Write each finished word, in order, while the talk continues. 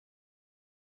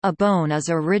A bone is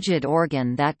a rigid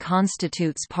organ that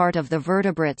constitutes part of the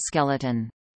vertebrate skeleton.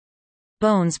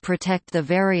 Bones protect the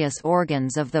various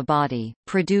organs of the body,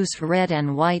 produce red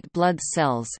and white blood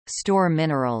cells, store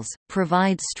minerals,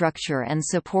 provide structure and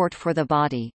support for the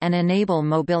body, and enable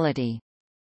mobility.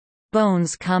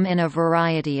 Bones come in a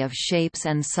variety of shapes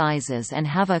and sizes and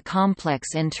have a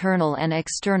complex internal and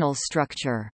external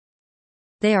structure.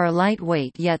 They are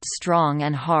lightweight yet strong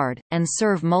and hard, and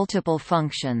serve multiple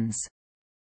functions.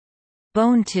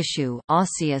 Bone tissue,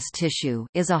 osseous tissue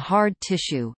is a hard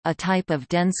tissue, a type of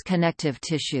dense connective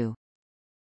tissue.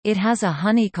 It has a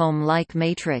honeycomb-like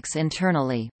matrix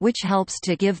internally, which helps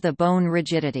to give the bone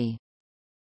rigidity.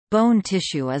 Bone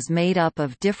tissue is made up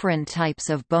of different types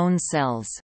of bone cells.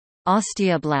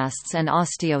 Osteoblasts and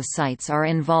osteocytes are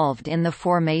involved in the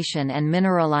formation and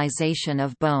mineralization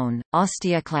of bone.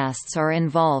 Osteoclasts are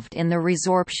involved in the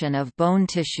resorption of bone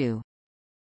tissue.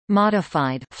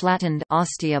 Modified flattened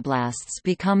osteoblasts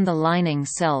become the lining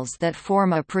cells that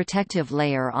form a protective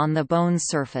layer on the bone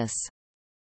surface.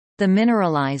 The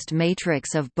mineralized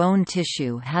matrix of bone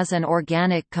tissue has an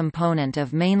organic component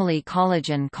of mainly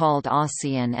collagen called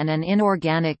ossein and an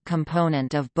inorganic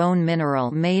component of bone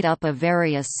mineral made up of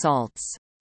various salts.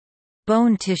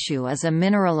 Bone tissue is a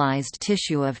mineralized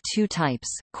tissue of two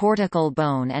types, cortical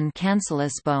bone and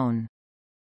cancellous bone.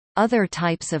 Other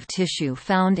types of tissue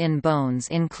found in bones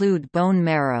include bone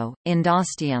marrow,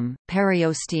 endosteum,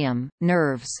 periosteum,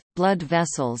 nerves, blood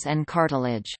vessels and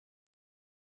cartilage.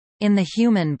 In the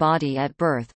human body at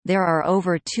birth, there are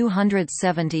over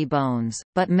 270 bones,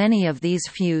 but many of these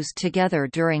fuse together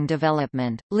during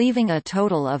development, leaving a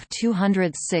total of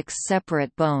 206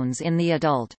 separate bones in the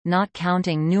adult, not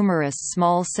counting numerous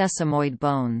small sesamoid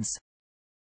bones.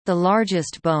 The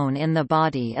largest bone in the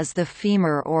body is the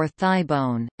femur or thigh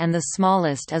bone, and the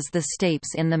smallest is the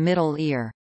stapes in the middle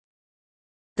ear.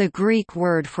 The Greek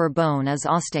word for bone is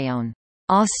osteon,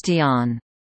 osteon,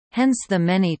 hence the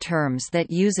many terms that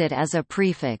use it as a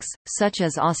prefix, such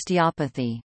as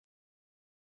osteopathy.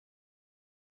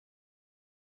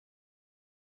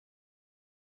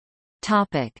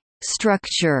 Topic: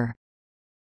 Structure.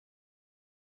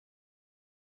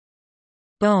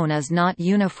 Bone is not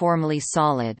uniformly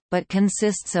solid, but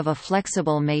consists of a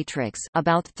flexible matrix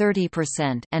about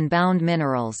 30% and bound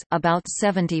minerals about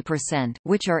 70%,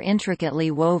 which are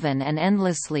intricately woven and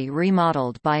endlessly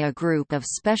remodeled by a group of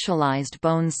specialized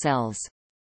bone cells.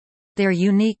 Their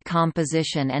unique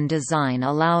composition and design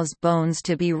allows bones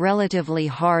to be relatively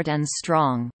hard and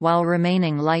strong, while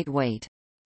remaining lightweight.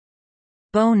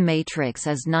 Bone matrix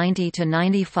is 90 to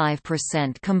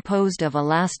 95% composed of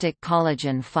elastic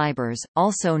collagen fibers,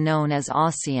 also known as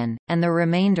ossein, and the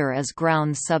remainder is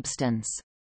ground substance.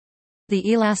 The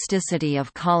elasticity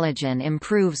of collagen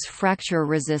improves fracture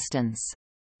resistance.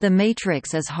 The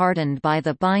matrix is hardened by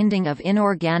the binding of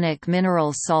inorganic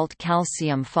mineral salt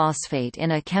calcium phosphate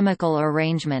in a chemical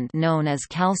arrangement known as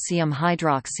calcium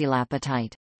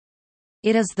hydroxylapatite.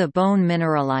 It is the bone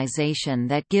mineralization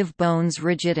that give bones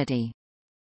rigidity.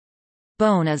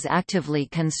 Bone is actively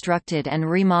constructed and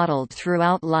remodeled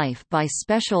throughout life by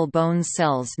special bone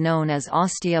cells known as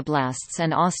osteoblasts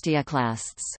and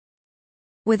osteoclasts.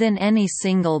 Within any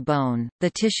single bone,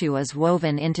 the tissue is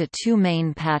woven into two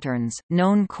main patterns,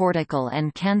 known cortical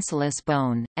and cancellous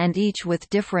bone, and each with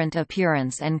different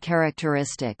appearance and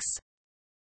characteristics.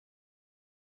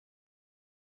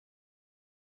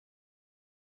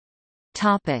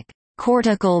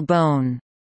 Cortical bone.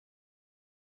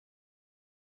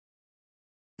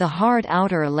 The hard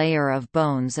outer layer of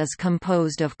bones is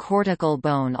composed of cortical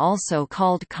bone, also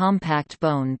called compact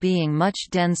bone, being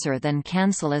much denser than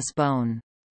cancellous bone.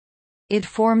 It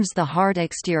forms the hard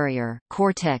exterior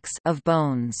cortex of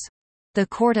bones. The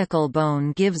cortical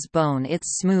bone gives bone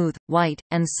its smooth, white,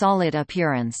 and solid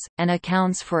appearance, and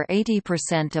accounts for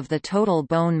 80% of the total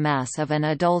bone mass of an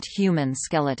adult human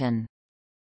skeleton.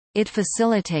 It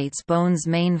facilitates bone's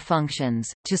main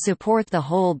functions, to support the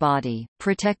whole body,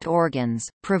 protect organs,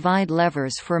 provide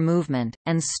levers for movement,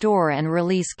 and store and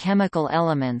release chemical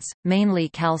elements, mainly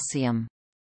calcium.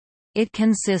 It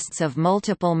consists of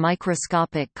multiple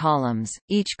microscopic columns,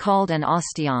 each called an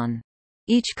osteon.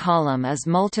 Each column is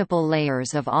multiple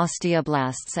layers of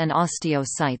osteoblasts and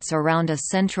osteocytes around a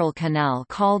central canal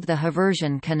called the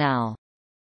Haversian canal.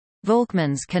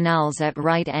 Volkmann's canals at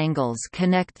right angles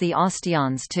connect the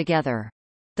osteons together.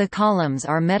 The columns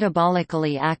are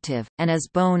metabolically active, and as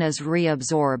bone is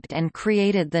reabsorbed and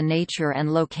created, the nature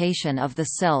and location of the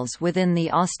cells within the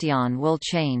osteon will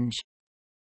change.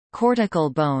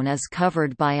 Cortical bone is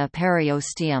covered by a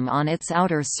periosteum on its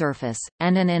outer surface,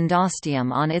 and an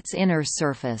endosteum on its inner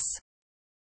surface.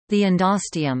 The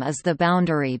endosteum is the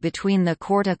boundary between the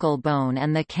cortical bone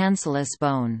and the cancellous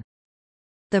bone.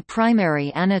 The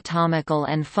primary anatomical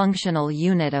and functional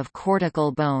unit of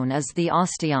cortical bone is the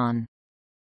osteon.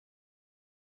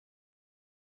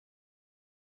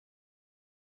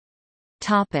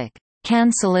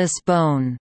 Cancellous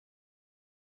bone.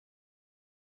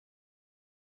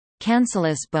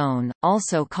 Cancellous bone,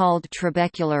 also called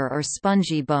trabecular or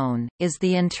spongy bone, is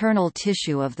the internal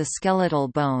tissue of the skeletal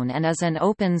bone and is an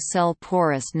open-cell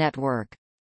porous network.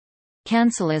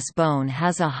 Cancellous bone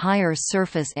has a higher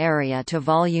surface area to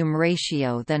volume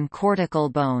ratio than cortical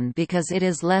bone because it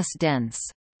is less dense.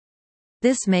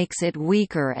 This makes it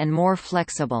weaker and more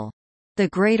flexible. The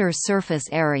greater surface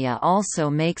area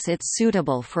also makes it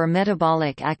suitable for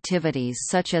metabolic activities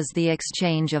such as the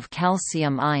exchange of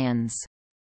calcium ions.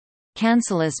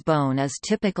 Cancellous bone is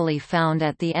typically found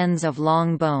at the ends of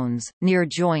long bones, near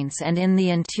joints and in the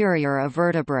interior of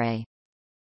vertebrae.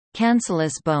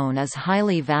 Cancellous bone is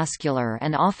highly vascular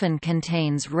and often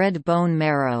contains red bone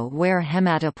marrow where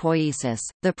hematopoiesis,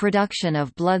 the production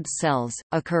of blood cells,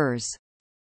 occurs.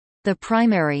 The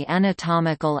primary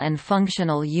anatomical and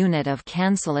functional unit of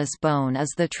cancellous bone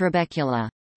is the trabecula.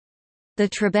 The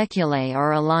trabeculae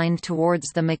are aligned towards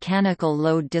the mechanical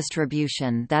load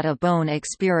distribution that a bone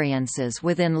experiences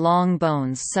within long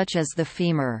bones such as the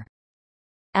femur.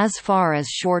 As far as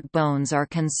short bones are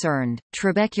concerned,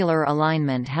 trabecular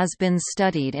alignment has been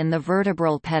studied in the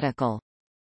vertebral pedicle.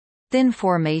 Thin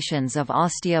formations of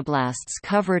osteoblasts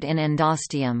covered in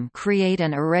endosteum create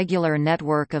an irregular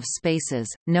network of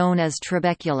spaces, known as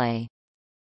trabeculae.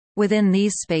 Within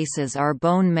these spaces are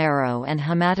bone marrow and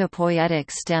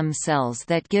hematopoietic stem cells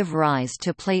that give rise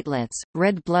to platelets,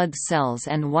 red blood cells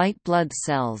and white blood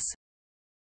cells.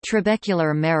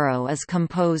 Trabecular marrow is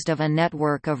composed of a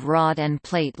network of rod and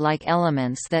plate-like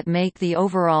elements that make the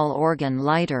overall organ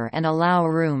lighter and allow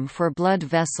room for blood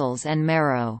vessels and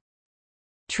marrow.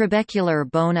 Trabecular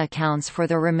bone accounts for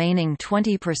the remaining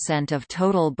 20% of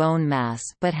total bone mass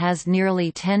but has nearly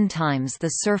 10 times the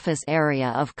surface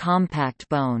area of compact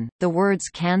bone. The words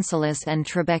cancellous and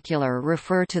trabecular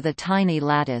refer to the tiny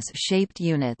lattice-shaped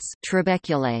units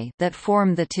trabeculae that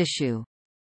form the tissue.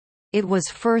 It was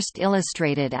first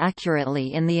illustrated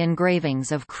accurately in the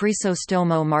engravings of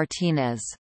Crisostomo Martinez.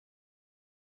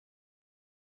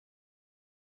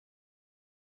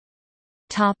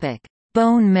 Topic: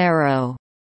 Bone marrow.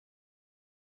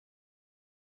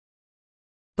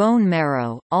 Bone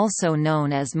marrow, also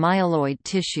known as myeloid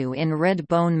tissue in red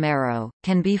bone marrow,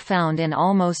 can be found in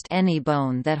almost any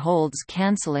bone that holds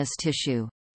cancellous tissue.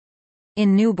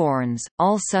 In newborns,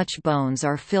 all such bones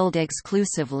are filled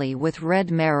exclusively with red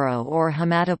marrow or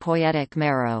hematopoietic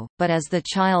marrow, but as the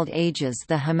child ages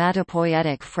the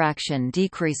hematopoietic fraction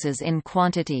decreases in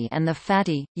quantity and the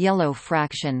fatty, yellow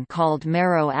fraction called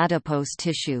marrow adipose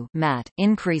tissue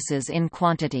increases in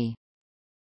quantity.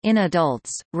 In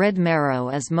adults, red marrow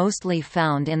is mostly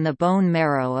found in the bone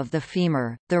marrow of the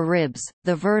femur, the ribs,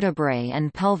 the vertebrae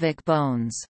and pelvic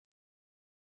bones.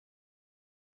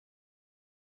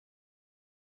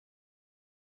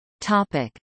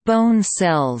 Bone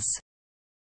cells.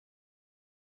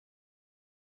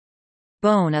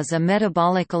 Bone is a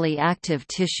metabolically active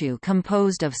tissue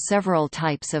composed of several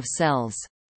types of cells.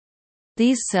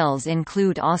 These cells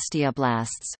include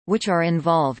osteoblasts, which are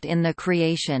involved in the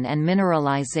creation and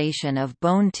mineralization of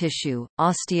bone tissue,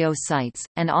 osteocytes,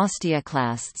 and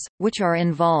osteoclasts, which are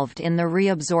involved in the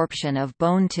reabsorption of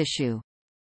bone tissue.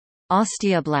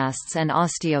 Osteoblasts and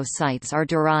osteocytes are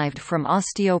derived from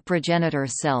osteoprogenitor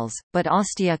cells, but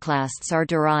osteoclasts are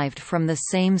derived from the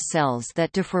same cells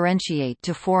that differentiate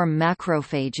to form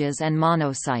macrophages and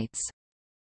monocytes.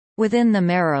 Within the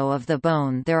marrow of the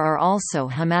bone there are also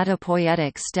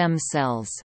hematopoietic stem cells.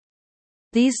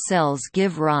 These cells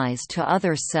give rise to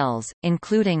other cells,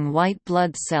 including white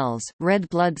blood cells, red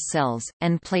blood cells,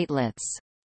 and platelets.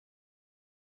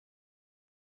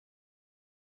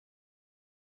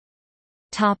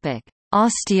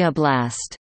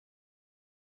 Osteoblast.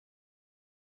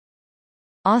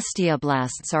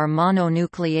 Osteoblasts are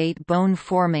mononucleate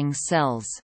bone-forming cells.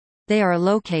 They are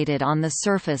located on the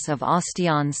surface of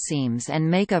osteon seams and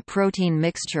make a protein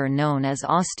mixture known as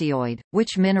osteoid,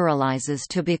 which mineralizes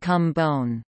to become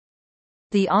bone.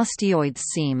 The osteoid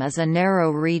seam is a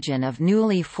narrow region of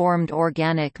newly formed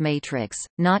organic matrix,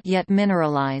 not yet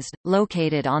mineralized,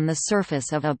 located on the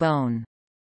surface of a bone.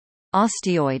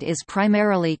 Osteoid is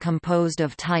primarily composed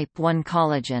of type I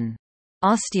collagen.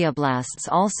 Osteoblasts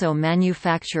also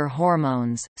manufacture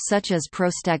hormones, such as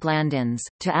prostaglandins,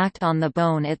 to act on the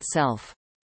bone itself.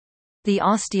 The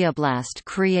osteoblast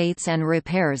creates and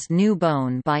repairs new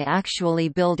bone by actually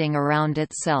building around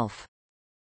itself.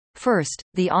 First,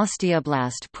 the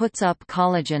osteoblast puts up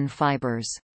collagen fibers.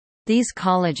 These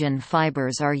collagen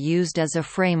fibers are used as a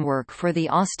framework for the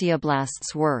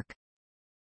osteoblast's work.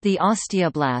 The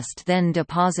osteoblast then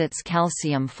deposits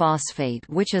calcium phosphate,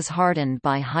 which is hardened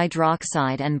by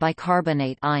hydroxide and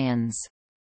bicarbonate ions.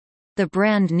 The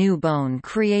brand new bone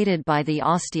created by the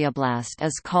osteoblast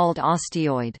is called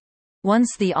osteoid.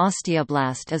 Once the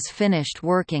osteoblast is finished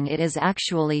working, it is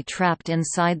actually trapped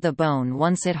inside the bone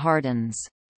once it hardens.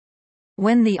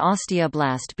 When the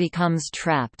osteoblast becomes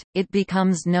trapped, it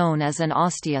becomes known as an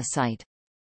osteocyte.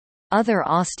 Other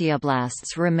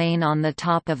osteoblasts remain on the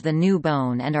top of the new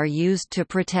bone and are used to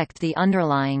protect the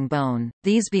underlying bone.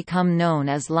 These become known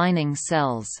as lining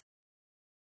cells.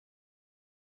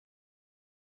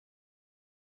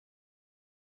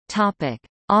 Topic: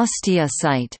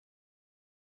 Osteocyte.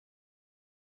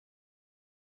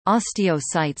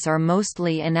 Osteocytes are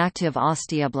mostly inactive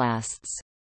osteoblasts.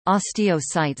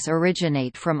 Osteocytes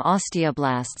originate from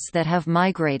osteoblasts that have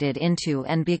migrated into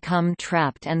and become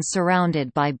trapped and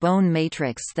surrounded by bone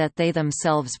matrix that they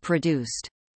themselves produced.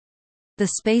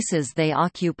 The spaces they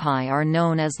occupy are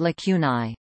known as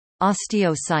lacunae.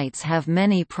 Osteocytes have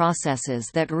many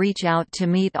processes that reach out to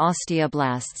meet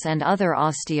osteoblasts and other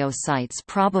osteocytes,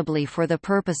 probably for the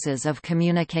purposes of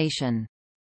communication.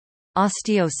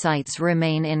 Osteocytes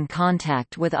remain in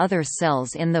contact with other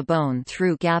cells in the bone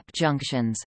through gap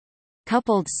junctions,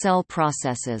 coupled cell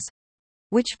processes,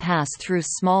 which pass through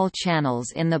small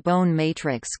channels in the bone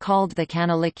matrix called the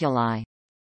canaliculi.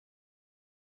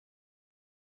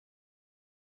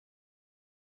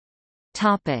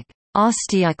 Topic: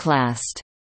 Osteoclast.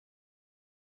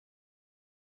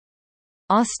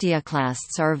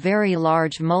 Osteoclasts are very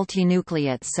large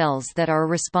multinucleate cells that are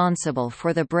responsible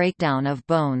for the breakdown of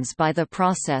bones by the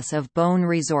process of bone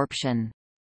resorption.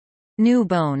 New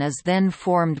bone is then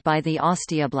formed by the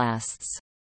osteoblasts.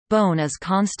 Bone is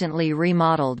constantly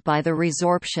remodeled by the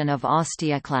resorption of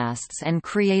osteoclasts and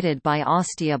created by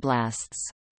osteoblasts.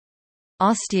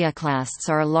 Osteoclasts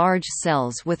are large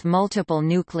cells with multiple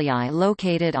nuclei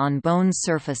located on bone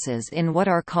surfaces in what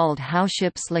are called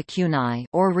Hauschips lacunae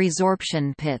or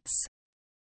resorption pits.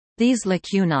 These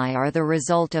lacunae are the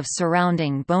result of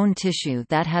surrounding bone tissue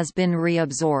that has been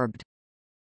reabsorbed.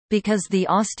 Because the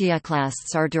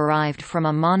osteoclasts are derived from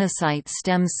a monocyte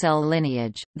stem cell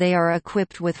lineage, they are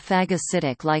equipped with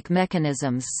phagocytic-like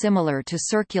mechanisms similar to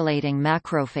circulating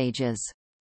macrophages.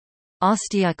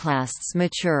 Osteoclasts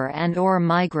mature and/or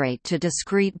migrate to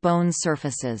discrete bone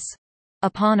surfaces.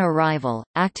 Upon arrival,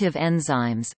 active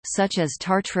enzymes, such as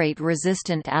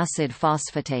tartrate-resistant acid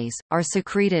phosphatase, are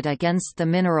secreted against the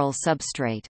mineral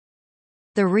substrate.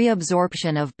 The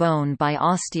reabsorption of bone by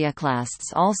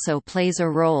osteoclasts also plays a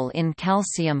role in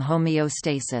calcium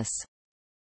homeostasis.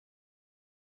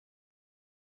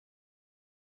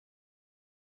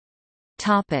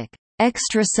 Topic: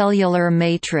 Extracellular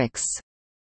matrix.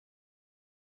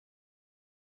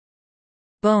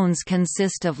 Bones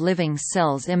consist of living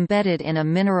cells embedded in a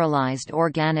mineralized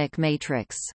organic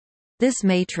matrix. This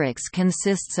matrix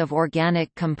consists of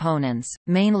organic components,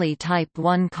 mainly type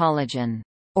I collagen.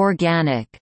 Organic,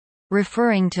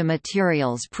 referring to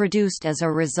materials produced as a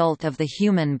result of the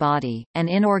human body, and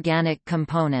inorganic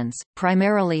components,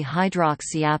 primarily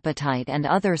hydroxyapatite and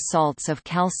other salts of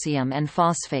calcium and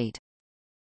phosphate.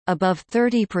 Above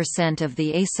 30% of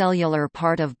the acellular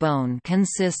part of bone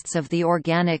consists of the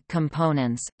organic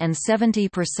components, and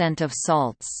 70% of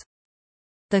salts.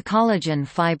 The collagen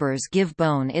fibers give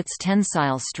bone its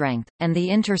tensile strength, and the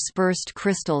interspersed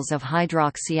crystals of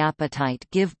hydroxyapatite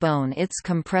give bone its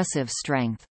compressive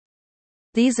strength.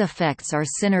 These effects are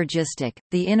synergistic.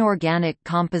 The inorganic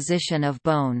composition of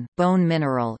bone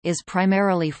mineral is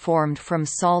primarily formed from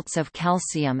salts of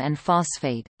calcium and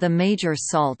phosphate, the major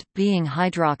salt being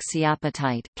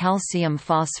hydroxyapatite, calcium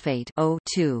phosphate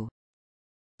O2.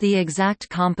 The exact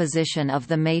composition of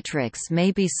the matrix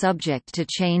may be subject to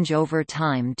change over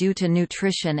time due to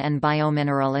nutrition and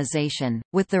biomineralization,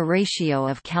 with the ratio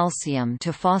of calcium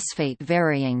to phosphate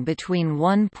varying between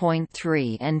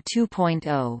 1.3 and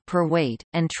 2.0 per weight,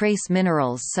 and trace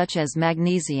minerals such as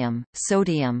magnesium,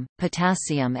 sodium,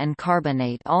 potassium, and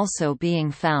carbonate also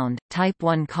being found. Type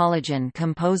I collagen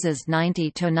composes 90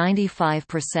 to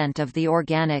 95% of the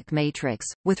organic matrix,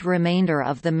 with remainder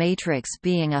of the matrix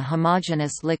being a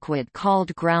homogeneous liquid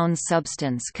called ground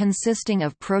substance consisting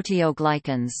of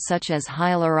proteoglycans such as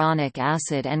hyaluronic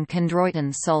acid and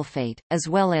chondroitin sulfate, as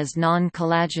well as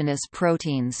non-collagenous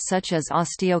proteins such as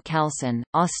osteocalcin,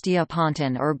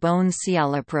 osteopontin or bone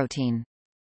sialoprotein.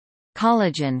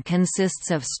 Collagen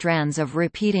consists of strands of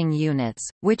repeating units,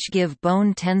 which give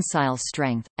bone tensile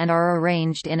strength, and are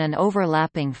arranged in an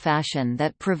overlapping fashion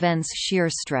that prevents shear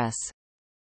stress.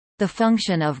 The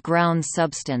function of ground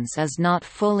substance is not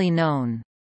fully known.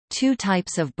 Two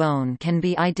types of bone can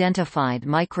be identified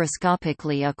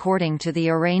microscopically according to the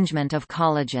arrangement of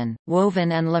collagen: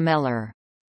 woven and lamellar.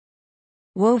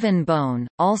 Woven bone,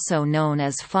 also known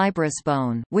as fibrous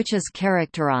bone, which is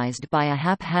characterized by a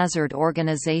haphazard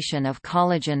organization of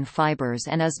collagen fibers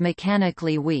and is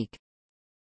mechanically weak.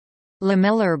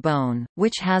 Lamellar bone,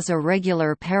 which has a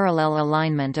regular parallel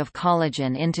alignment of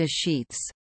collagen into sheaths,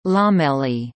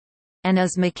 lamellae, and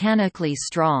is mechanically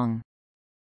strong.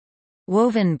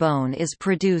 Woven bone is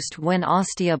produced when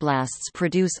osteoblasts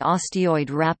produce osteoid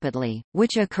rapidly,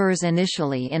 which occurs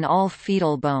initially in all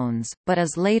fetal bones, but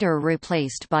is later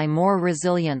replaced by more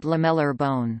resilient lamellar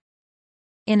bone.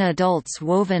 In adults,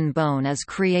 woven bone is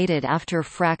created after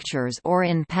fractures or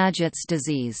in Paget's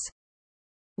disease.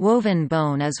 Woven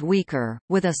bone is weaker,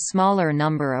 with a smaller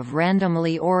number of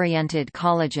randomly oriented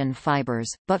collagen fibers,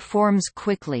 but forms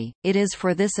quickly. It is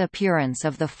for this appearance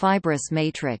of the fibrous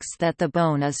matrix that the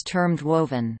bone is termed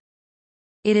woven.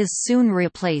 It is soon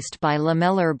replaced by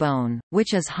lamellar bone,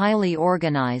 which is highly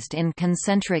organized in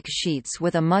concentric sheets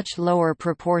with a much lower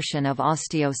proportion of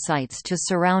osteocytes to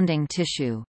surrounding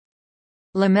tissue.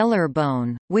 Lamellar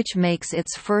bone, which makes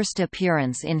its first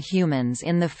appearance in humans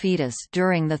in the fetus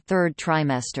during the third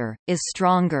trimester, is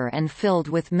stronger and filled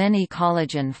with many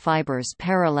collagen fibers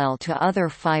parallel to other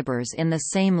fibers in the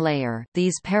same layer.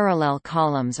 These parallel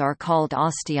columns are called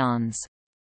osteons.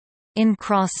 In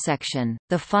cross-section,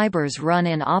 the fibers run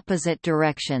in opposite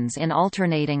directions in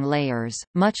alternating layers,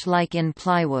 much like in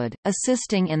plywood,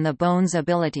 assisting in the bone's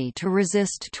ability to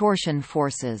resist torsion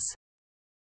forces.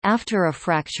 After a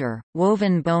fracture,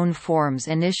 woven bone forms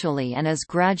initially and is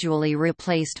gradually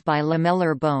replaced by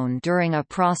lamellar bone during a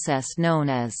process known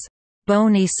as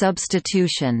bony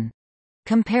substitution.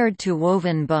 Compared to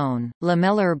woven bone,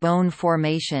 lamellar bone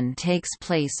formation takes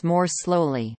place more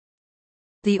slowly.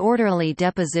 The orderly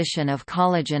deposition of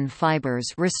collagen fibers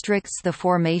restricts the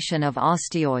formation of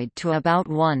osteoid to about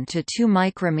 1 to 2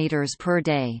 micrometers per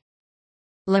day.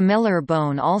 Lamellar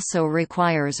bone also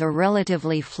requires a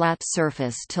relatively flat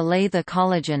surface to lay the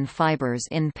collagen fibers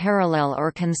in parallel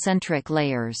or concentric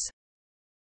layers.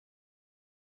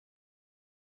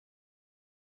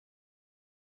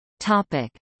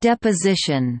 Topic: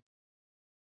 Deposition.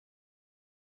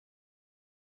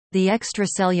 The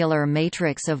extracellular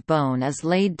matrix of bone is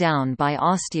laid down by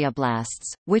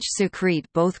osteoblasts, which secrete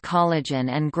both collagen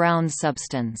and ground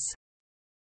substance.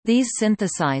 These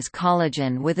synthesize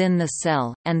collagen within the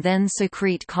cell, and then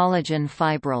secrete collagen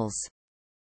fibrils.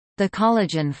 The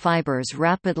collagen fibers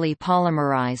rapidly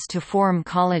polymerize to form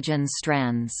collagen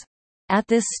strands. At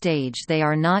this stage they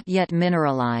are not yet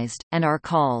mineralized, and are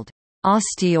called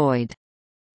osteoid.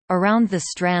 Around the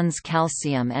strands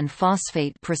calcium and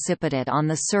phosphate precipitate on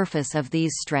the surface of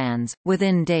these strands,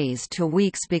 within days to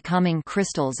weeks becoming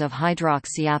crystals of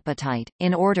hydroxyapatite.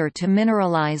 In order to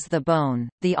mineralize the bone,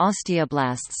 the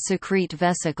osteoblasts secrete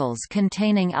vesicles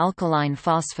containing alkaline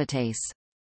phosphatase.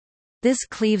 This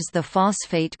cleaves the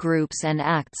phosphate groups and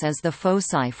acts as the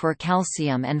foci for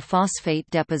calcium and phosphate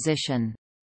deposition.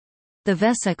 The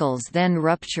vesicles then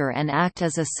rupture and act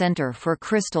as a center for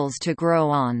crystals to grow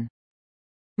on.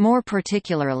 More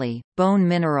particularly, bone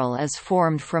mineral is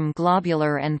formed from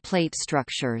globular and plate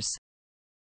structures.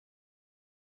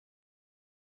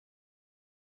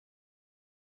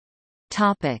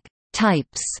 Topic: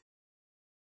 Types.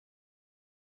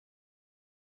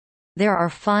 There are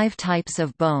 5 types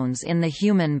of bones in the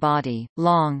human body: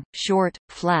 long, short,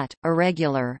 flat,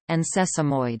 irregular, and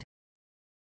sesamoid.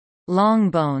 Long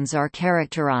bones are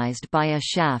characterized by a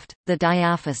shaft, the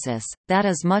diaphysis, that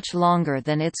is much longer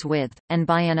than its width, and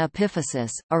by an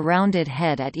epiphysis, a rounded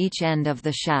head at each end of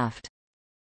the shaft.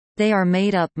 They are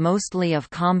made up mostly of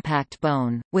compact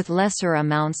bone, with lesser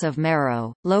amounts of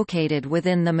marrow, located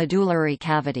within the medullary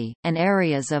cavity, and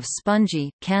areas of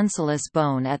spongy, cancellous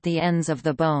bone at the ends of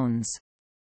the bones.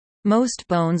 Most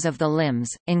bones of the limbs,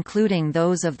 including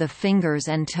those of the fingers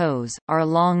and toes, are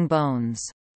long bones.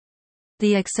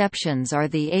 The exceptions are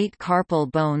the 8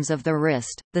 carpal bones of the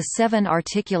wrist, the 7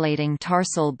 articulating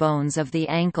tarsal bones of the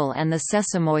ankle and the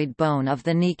sesamoid bone of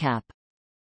the kneecap.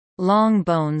 Long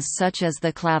bones such as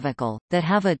the clavicle, that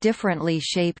have a differently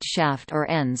shaped shaft or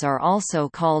ends are also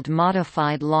called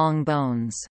modified long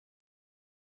bones.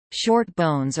 Short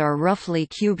bones are roughly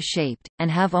cube-shaped,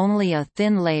 and have only a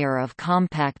thin layer of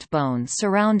compact bone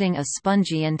surrounding a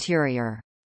spongy interior.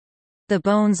 The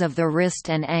bones of the wrist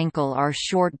and ankle are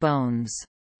short bones.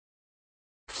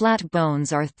 Flat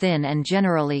bones are thin and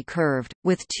generally curved,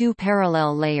 with two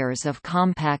parallel layers of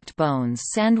compact bones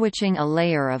sandwiching a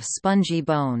layer of spongy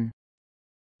bone.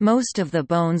 Most of the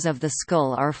bones of the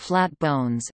skull are flat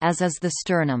bones, as is the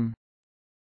sternum.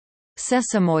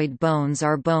 Sesamoid bones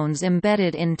are bones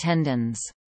embedded in tendons.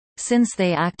 Since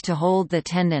they act to hold the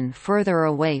tendon further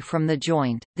away from the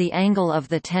joint, the angle of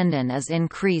the tendon is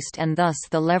increased and thus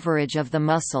the leverage of the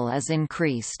muscle is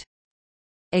increased.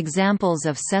 Examples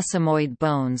of sesamoid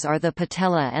bones are the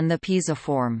patella and the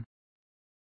pisiform.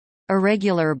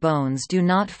 Irregular bones do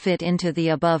not fit into the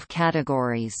above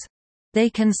categories. They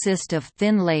consist of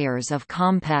thin layers of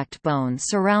compact bone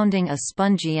surrounding a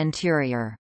spongy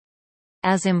interior.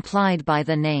 As implied by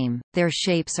the name, their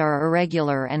shapes are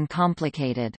irregular and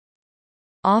complicated.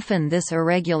 Often this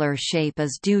irregular shape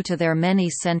is due to their many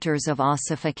centers of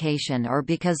ossification or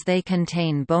because they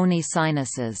contain bony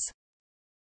sinuses.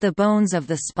 The bones of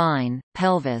the spine,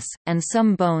 pelvis, and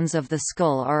some bones of the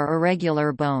skull are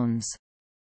irregular bones.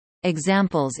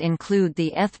 Examples include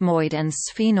the ethmoid and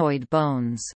sphenoid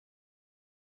bones.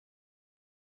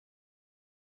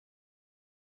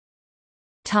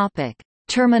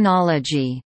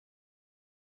 Terminology.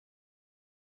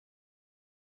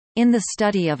 In the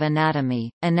study of anatomy,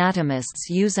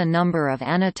 anatomists use a number of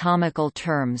anatomical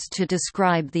terms to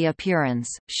describe the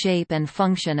appearance, shape and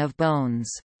function of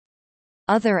bones.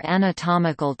 Other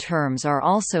anatomical terms are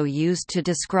also used to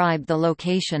describe the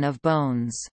location of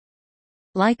bones.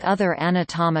 Like other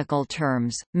anatomical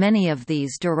terms, many of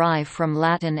these derive from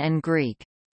Latin and Greek.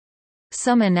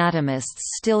 Some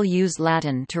anatomists still use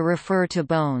Latin to refer to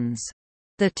bones.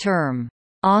 The term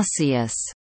osseous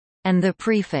and the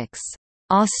prefix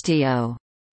osteo,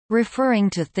 referring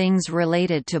to things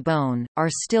related to bone, are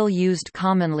still used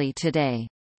commonly today.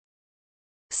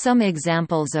 Some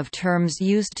examples of terms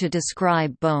used to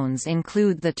describe bones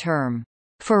include the term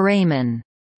foramen,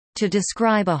 to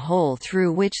describe a hole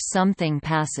through which something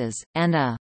passes, and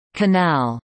a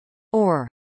canal, or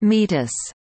meatus,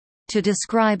 to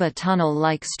describe a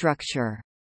tunnel-like structure.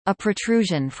 A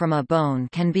protrusion from a bone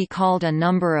can be called a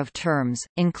number of terms,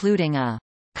 including a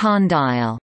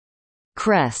condyle,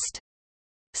 crest,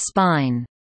 spine,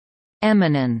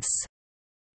 eminence,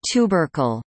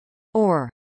 tubercle, or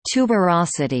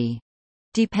tuberosity,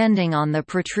 depending on the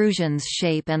protrusion's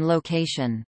shape and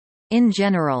location. In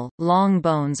general, long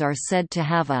bones are said to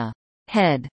have a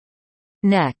head,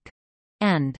 neck,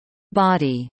 and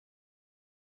body.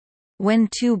 When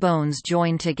two bones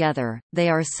join together, they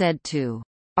are said to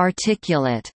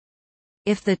articulate.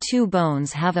 If the two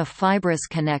bones have a fibrous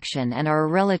connection and are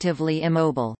relatively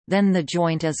immobile, then the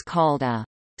joint is called a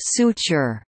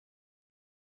suture.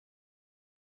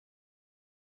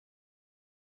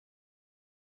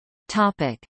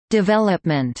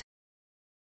 Development.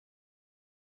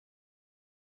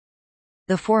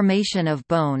 The formation of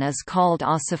bone is called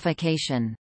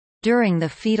ossification. During the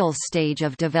fetal stage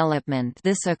of development,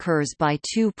 this occurs by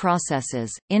two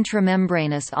processes,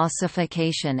 intramembranous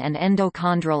ossification and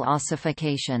endochondral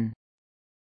ossification.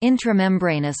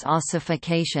 Intramembranous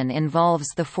ossification involves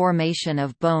the formation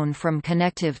of bone from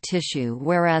connective tissue,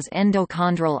 whereas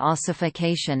endochondral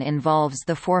ossification involves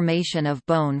the formation of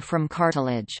bone from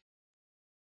cartilage.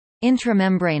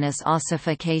 Intramembranous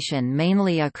ossification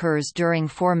mainly occurs during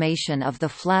formation of the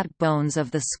flat bones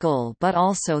of the skull, but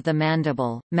also the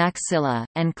mandible, maxilla,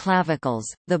 and clavicles.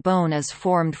 The bone is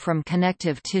formed from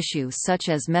connective tissue such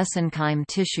as mesenchyme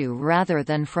tissue rather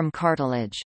than from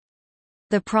cartilage.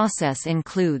 The process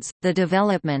includes the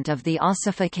development of the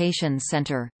ossification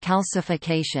center,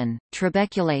 calcification,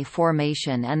 trabeculae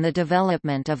formation, and the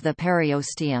development of the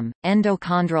periosteum.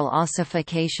 Endochondral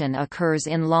ossification occurs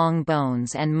in long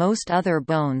bones and most other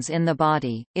bones in the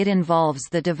body. It involves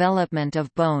the development of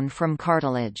bone from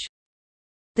cartilage.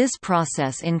 This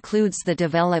process includes the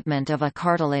development of a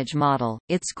cartilage model,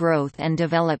 its growth and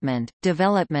development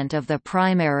of the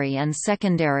primary and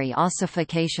secondary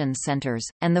ossification centers,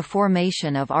 and the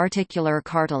formation of articular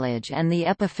cartilage and the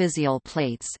epiphyseal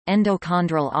plates.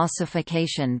 Endochondral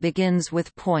ossification begins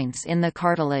with points in the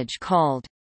cartilage called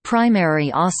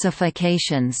primary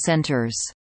ossification centers.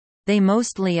 They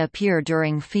mostly appear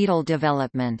during fetal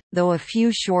development, though a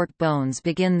few short bones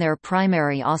begin their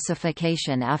primary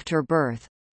ossification after birth.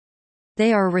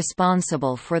 They are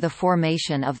responsible for the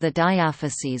formation of the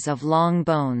diaphyses of long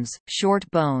bones, short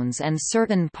bones and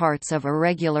certain parts of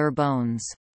irregular bones.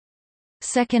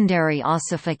 Secondary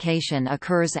ossification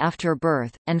occurs after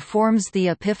birth, and forms the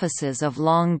epiphyses of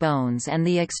long bones and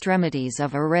the extremities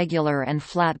of irregular and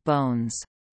flat bones.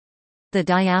 The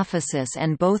diaphysis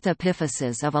and both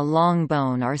epiphyses of a long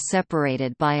bone are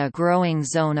separated by a growing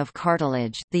zone of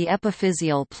cartilage, the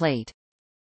epiphyseal plate.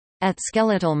 At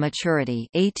skeletal maturity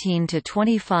 18 to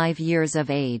 25 years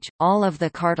of age, all of the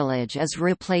cartilage is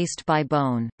replaced by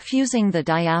bone, fusing the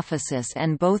diaphysis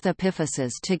and both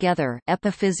epiphyses together,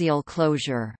 epiphyseal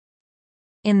closure.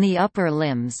 In the upper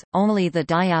limbs, only the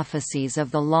diaphyses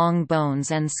of the long bones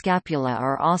and scapula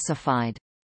are ossified.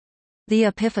 The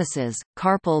epiphyses,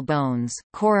 carpal bones,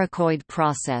 coracoid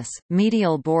process,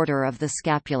 medial border of the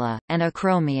scapula, and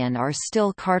acromion are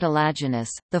still cartilaginous.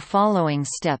 The following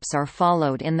steps are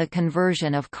followed in the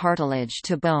conversion of cartilage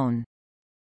to bone.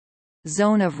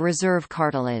 Zone of reserve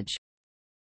cartilage.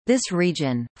 This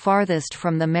region, farthest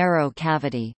from the marrow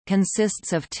cavity,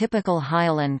 consists of typical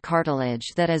hyaline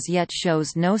cartilage that as yet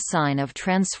shows no sign of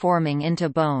transforming into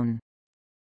bone.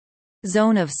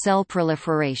 Zone of cell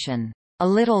proliferation. A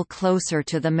little closer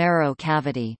to the marrow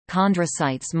cavity,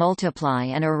 chondrocytes multiply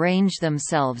and arrange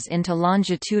themselves into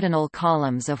longitudinal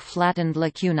columns of flattened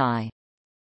lacunae.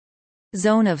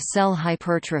 Zone of cell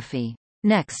hypertrophy.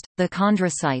 Next, the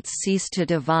chondrocytes cease to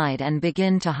divide and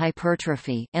begin to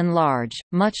hypertrophy, enlarge,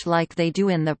 much like they do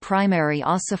in the primary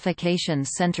ossification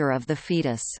center of the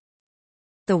fetus.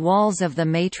 The walls of the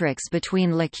matrix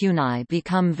between lacunae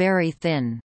become very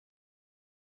thin.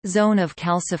 Zone of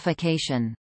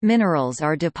calcification. Minerals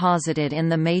are deposited in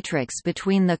the matrix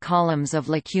between the columns of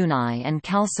lacunae and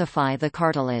calcify the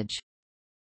cartilage.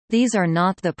 These are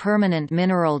not the permanent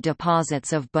mineral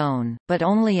deposits of bone, but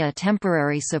only a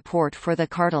temporary support for the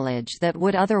cartilage that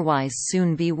would otherwise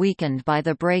soon be weakened by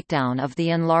the breakdown of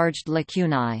the enlarged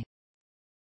lacunae.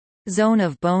 Zone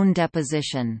of bone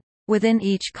deposition. Within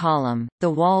each column,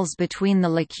 the walls between the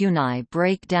lacunae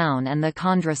break down and the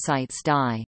chondrocytes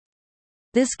die.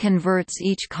 This converts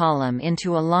each column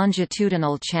into a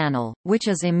longitudinal channel, which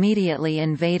is immediately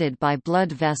invaded by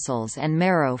blood vessels and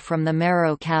marrow from the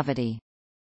marrow cavity.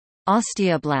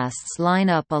 Osteoblasts line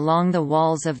up along the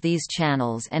walls of these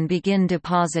channels and begin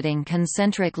depositing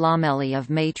concentric lamellae of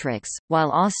matrix,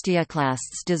 while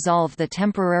osteoclasts dissolve the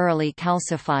temporarily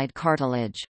calcified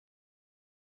cartilage.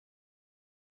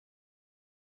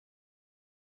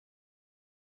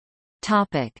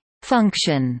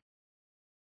 Function.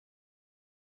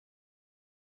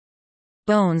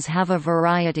 Bones have a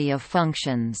variety of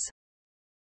functions.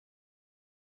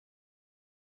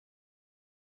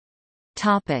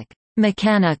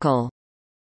 Mechanical.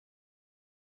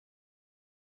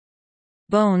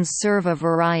 Bones serve a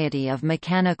variety of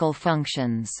mechanical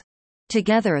functions.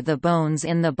 Together the bones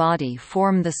in the body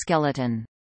form the skeleton.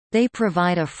 They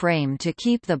provide a frame to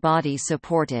keep the body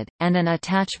supported, and an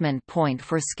attachment point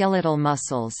for skeletal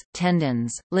muscles,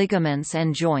 tendons, ligaments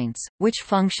and joints, which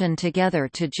function together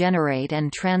to generate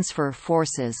and transfer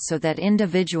forces so that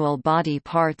individual body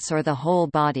parts or the whole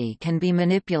body can be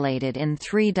manipulated in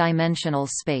three-dimensional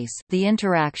space. The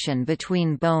interaction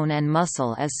between bone and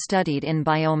muscle is studied in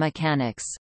biomechanics.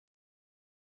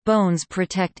 Bones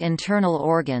protect internal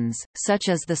organs, such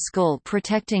as the skull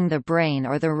protecting the brain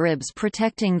or the ribs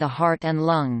protecting the heart and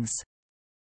lungs.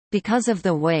 Because of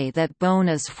the way that bone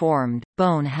is formed,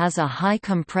 bone has a high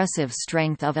compressive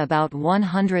strength of about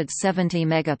 170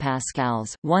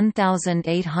 megapascals,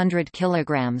 1,800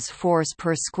 kilograms force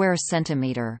per square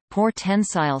centimeter, poor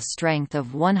tensile strength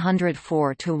of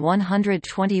 104 to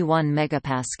 121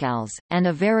 megapascals, and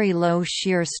a very low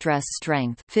shear stress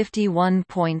strength,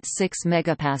 51.6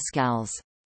 megapascals.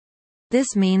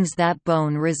 This means that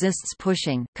bone resists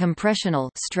pushing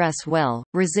compressional stress well,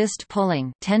 resist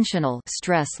pulling tensional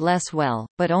stress less well,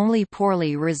 but only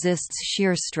poorly resists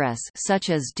shear stress such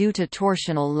as due to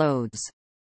torsional loads.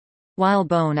 While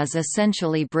bone is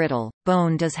essentially brittle,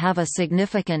 bone does have a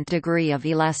significant degree of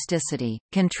elasticity,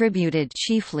 contributed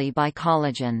chiefly by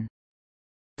collagen.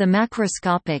 The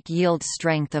macroscopic yield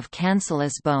strength of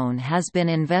cancellous bone has been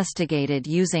investigated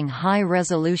using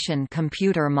high-resolution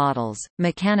computer models.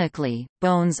 Mechanically,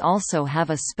 bones also have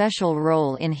a special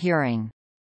role in hearing.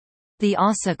 The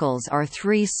ossicles are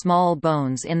three small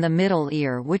bones in the middle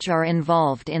ear which are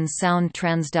involved in sound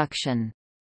transduction.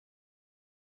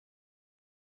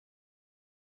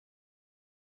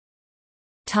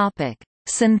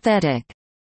 Synthetic.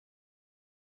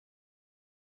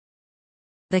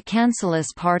 The cancellous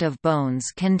part of bones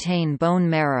contain bone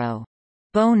marrow.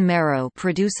 Bone marrow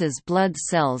produces blood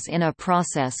cells in a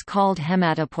process called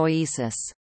hematopoiesis.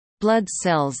 Blood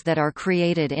cells that are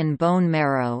created in bone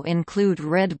marrow include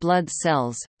red blood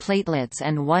cells, platelets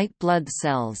and white blood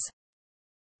cells.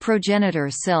 Progenitor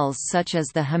cells such as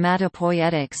the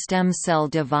hematopoietic stem cell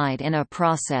divide in a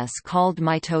process called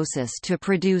mitosis to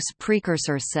produce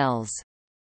precursor cells.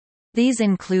 These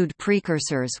include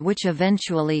precursors which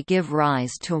eventually give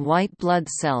rise to white blood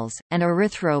cells, and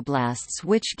erythroblasts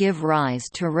which give rise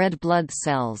to red blood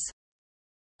cells.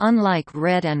 Unlike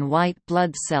red and white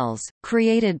blood cells,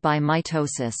 created by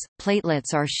mitosis,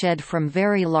 platelets are shed from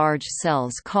very large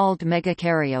cells called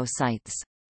megakaryocytes.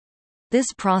 This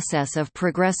process of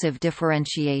progressive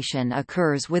differentiation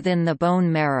occurs within the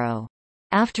bone marrow.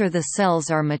 After the cells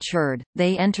are matured,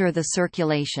 they enter the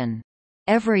circulation.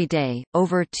 Every day,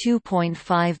 over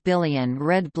 2.5 billion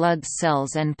red blood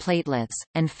cells and platelets,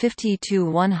 and 50 to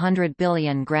 100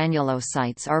 billion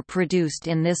granulocytes are produced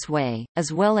in this way,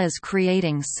 as well as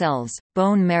creating cells.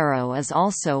 Bone marrow is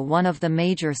also one of the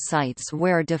major sites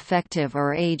where defective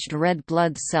or aged red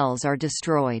blood cells are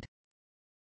destroyed.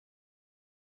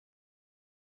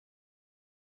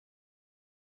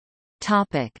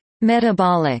 Topic: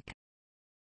 Metabolic.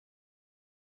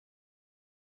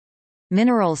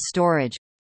 Mineral storage.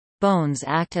 Bones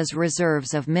act as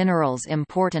reserves of minerals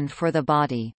important for the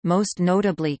body, most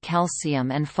notably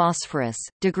calcium and phosphorus,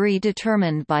 degree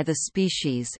determined by the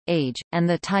species, age, and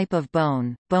the type of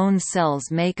bone. Bone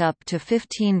cells make up to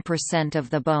 15% of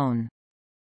the bone.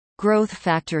 Growth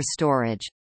factor storage.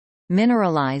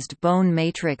 Mineralized bone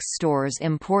matrix stores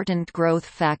important growth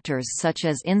factors such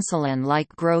as insulin-like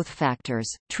growth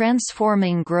factors,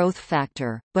 transforming growth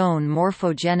factor, bone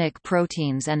morphogenic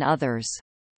proteins and others.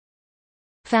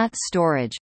 Fat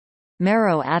storage.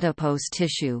 Marrow adipose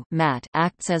tissue (MAT)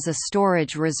 acts as a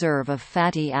storage reserve of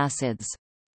fatty acids.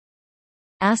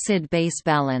 Acid-base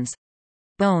balance.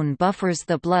 Bone buffers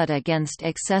the blood against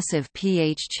excessive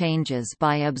pH changes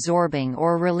by absorbing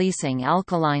or releasing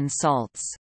alkaline salts.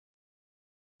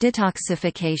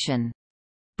 Detoxification.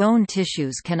 Bone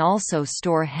tissues can also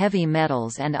store heavy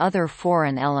metals and other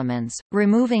foreign elements,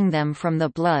 removing them from the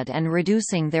blood and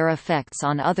reducing their effects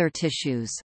on other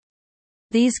tissues.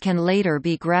 These can later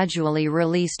be gradually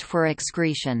released for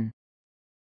excretion.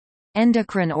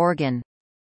 Endocrine organ.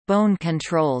 Bone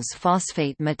controls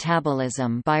phosphate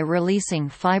metabolism by releasing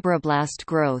fibroblast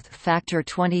growth factor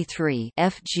 23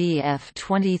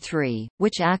 (FGF23),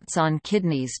 which acts on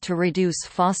kidneys to reduce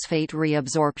phosphate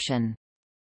reabsorption.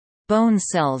 Bone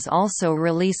cells also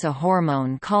release a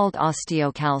hormone called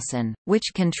osteocalcin,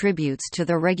 which contributes to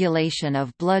the regulation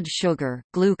of blood sugar,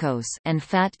 glucose, and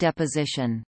fat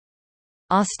deposition.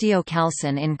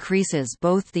 Osteocalcin increases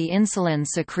both the insulin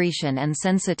secretion and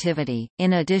sensitivity,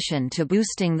 in addition to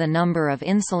boosting the number of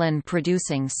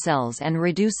insulin-producing cells and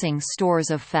reducing stores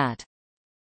of fat.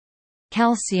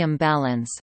 Calcium balance.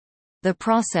 The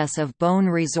process of bone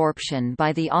resorption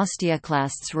by the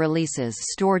osteoclasts releases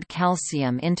stored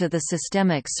calcium into the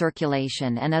systemic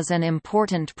circulation and is an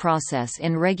important process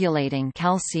in regulating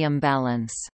calcium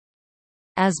balance.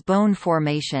 As bone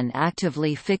formation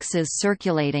actively fixes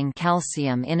circulating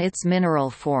calcium in its mineral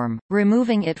form,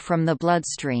 removing it from the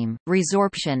bloodstream,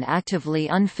 resorption actively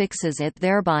unfixes it,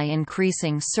 thereby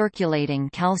increasing circulating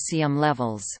calcium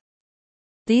levels.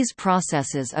 These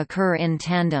processes occur in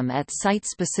tandem at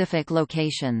site-specific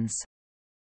locations.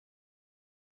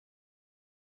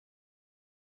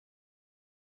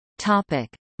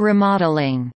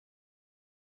 Remodeling.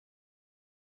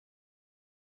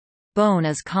 Bone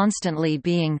is constantly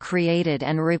being created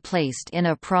and replaced in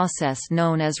a process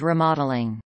known as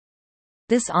remodeling.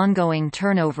 This ongoing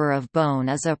turnover of bone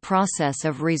is a process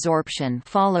of resorption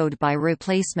followed by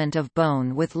replacement of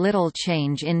bone with little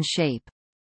change in shape.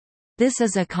 This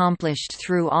is accomplished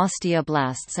through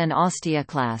osteoblasts and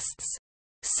osteoclasts.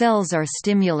 Cells are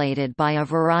stimulated by a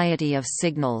variety of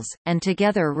signals, and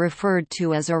together referred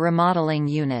to as a remodeling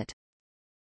unit.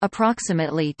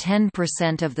 Approximately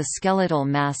 10% of the skeletal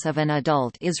mass of an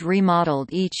adult is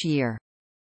remodeled each year.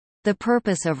 The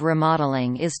purpose of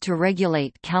remodeling is to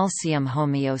regulate calcium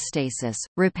homeostasis,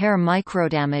 repair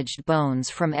microdamaged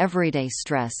bones from everyday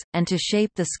stress, and to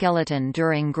shape the skeleton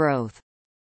during growth.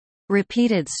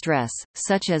 Repeated stress,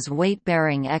 such as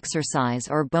weight-bearing exercise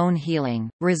or bone healing,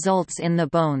 results in the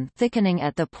bone thickening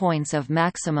at the points of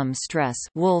maximum stress,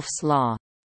 Wolff's law.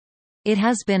 It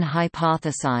has been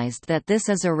hypothesized that this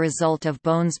is a result of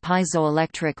bone's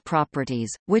piezoelectric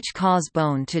properties, which cause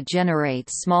bone to generate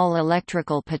small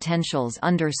electrical potentials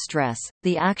under stress.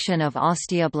 The action of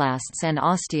osteoblasts and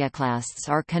osteoclasts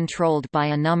are controlled by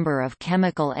a number of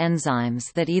chemical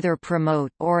enzymes that either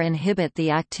promote or inhibit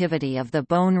the activity of the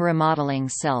bone remodeling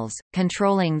cells,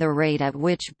 controlling the rate at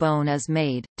which bone is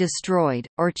made, destroyed,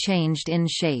 or changed in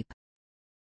shape.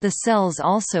 The cells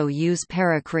also use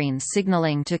paracrine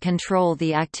signaling to control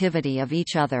the activity of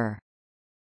each other.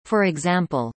 For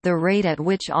example, the rate at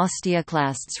which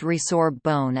osteoclasts resorb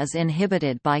bone is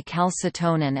inhibited by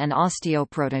calcitonin and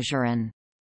osteoprotogerin.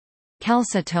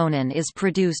 Calcitonin is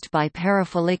produced by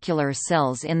parafollicular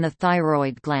cells in the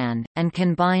thyroid gland, and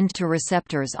can bind to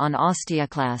receptors on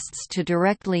osteoclasts to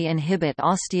directly inhibit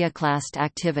osteoclast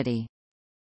activity.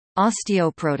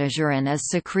 Osteoprotosurin is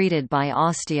secreted by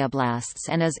osteoblasts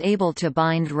and is able to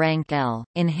bind rank L,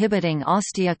 inhibiting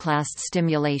osteoclast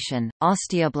stimulation.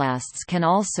 Osteoblasts can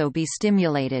also be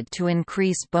stimulated to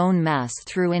increase bone mass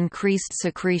through increased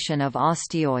secretion of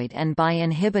osteoid and by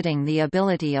inhibiting the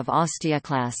ability of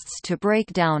osteoclasts to break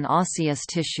down osseous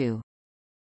tissue.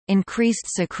 Increased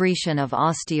secretion of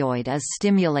osteoid is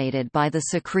stimulated by the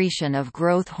secretion of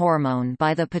growth hormone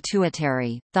by the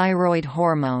pituitary, thyroid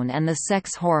hormone and the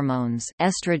sex hormones,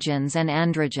 estrogens and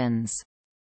androgens.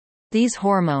 These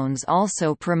hormones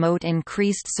also promote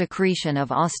increased secretion of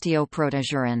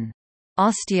osteoprotosurin.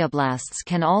 Osteoblasts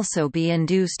can also be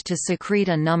induced to secrete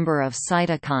a number of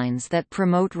cytokines that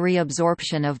promote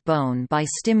reabsorption of bone by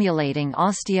stimulating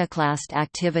osteoclast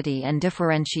activity and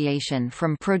differentiation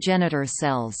from progenitor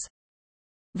cells.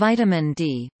 Vitamin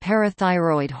D,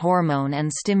 parathyroid hormone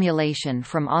and stimulation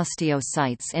from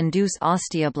osteocytes induce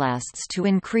osteoblasts to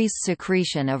increase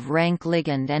secretion of rank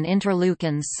ligand and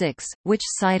interleukin-6, which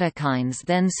cytokines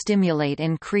then stimulate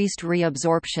increased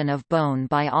reabsorption of bone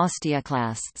by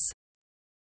osteoclasts.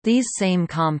 These same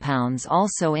compounds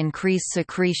also increase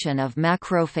secretion of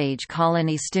macrophage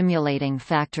colony-stimulating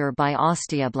factor by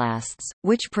osteoblasts,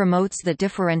 which promotes the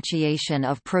differentiation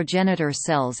of progenitor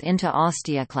cells into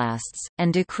osteoclasts,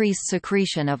 and decrease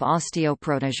secretion of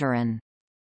osteoprotosurin.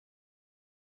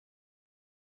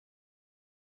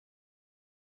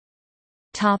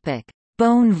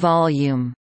 Bone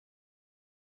volume.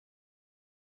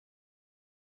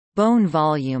 Bone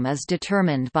volume is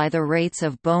determined by the rates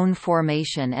of bone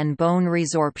formation and bone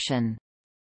resorption.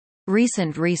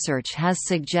 Recent research has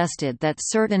suggested that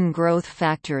certain growth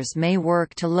factors may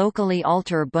work to locally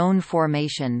alter bone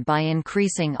formation by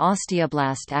increasing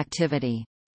osteoblast activity.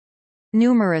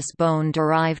 Numerous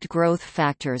bone-derived growth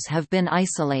factors have been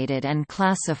isolated and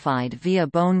classified via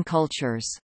bone cultures.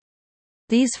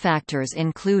 These factors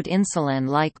include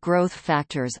insulin-like growth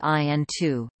factors I and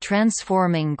II,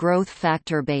 transforming growth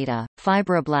factor beta,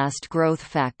 fibroblast growth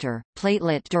factor,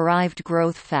 platelet-derived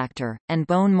growth factor, and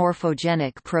bone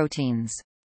morphogenic proteins.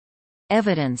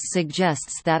 Evidence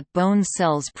suggests that bone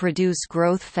cells produce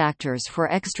growth factors for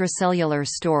extracellular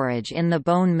storage in the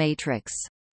bone matrix.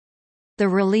 The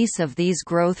release of these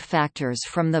growth factors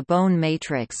from the bone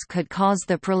matrix could cause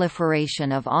the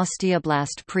proliferation of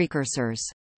osteoblast precursors.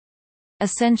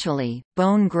 Essentially,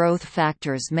 bone growth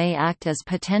factors may act as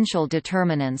potential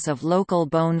determinants of local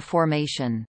bone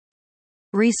formation.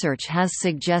 Research has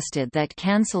suggested that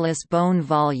cancellous bone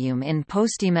volume in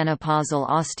postmenopausal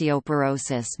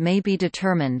osteoporosis may be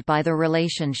determined by the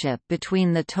relationship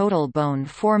between the total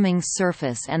bone-forming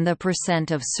surface and the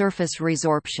percent of surface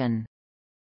resorption.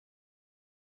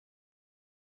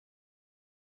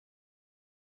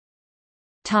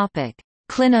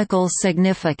 Clinical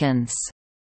significance.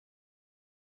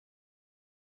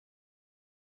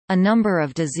 A number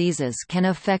of diseases can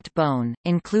affect bone,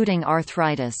 including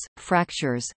arthritis,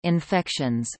 fractures,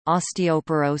 infections,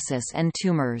 osteoporosis and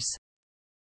tumors.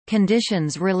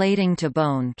 Conditions relating to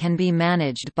bone can be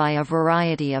managed by a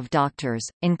variety of doctors,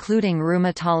 including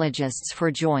rheumatologists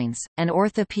for joints, and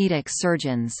orthopedic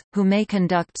surgeons, who may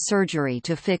conduct surgery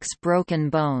to fix broken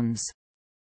bones.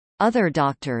 Other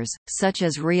doctors, such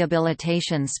as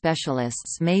rehabilitation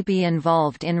specialists, may be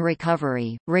involved in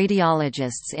recovery,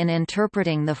 radiologists in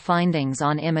interpreting the findings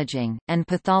on imaging, and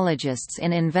pathologists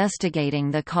in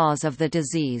investigating the cause of the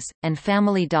disease, and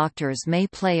family doctors may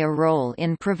play a role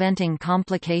in preventing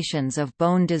complications of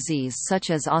bone disease such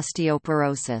as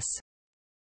osteoporosis.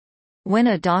 When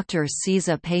a doctor sees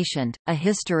a patient, a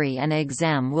history and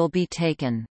exam will be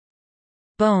taken.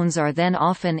 Bones are then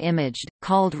often imaged,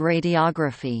 called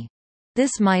radiography.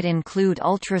 This might include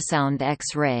ultrasound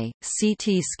X-ray,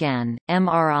 CT scan,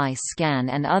 MRI scan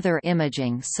and other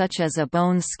imaging such as a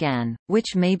bone scan,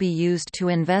 which may be used to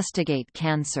investigate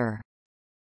cancer.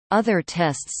 Other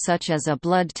tests such as a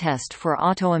blood test for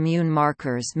autoimmune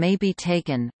markers may be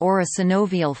taken, or a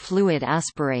synovial fluid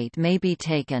aspirate may be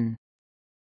taken.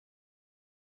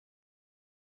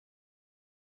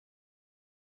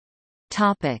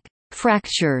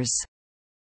 Fractures.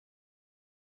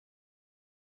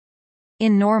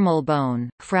 In normal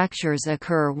bone, fractures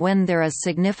occur when there is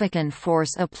significant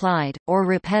force applied, or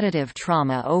repetitive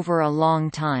trauma over a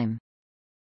long time.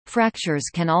 Fractures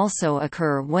can also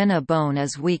occur when a bone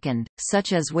is weakened,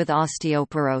 such as with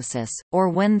osteoporosis, or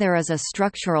when there is a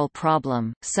structural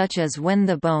problem, such as when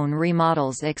the bone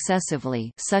remodels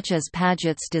excessively, such as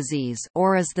Paget's disease,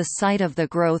 or is the site of the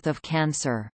growth of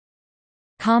cancer.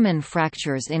 Common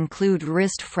fractures include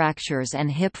wrist fractures and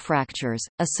hip fractures,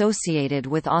 associated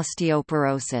with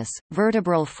osteoporosis,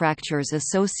 vertebral fractures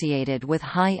associated with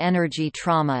high-energy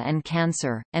trauma and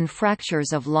cancer, and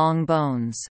fractures of long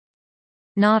bones.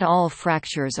 Not all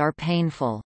fractures are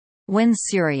painful. When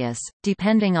serious,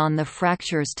 depending on the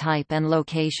fracture's type and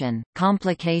location,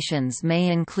 complications may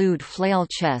include flail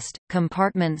chest,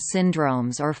 compartment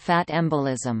syndromes or fat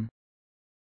embolism.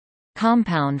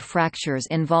 Compound fractures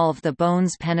involve the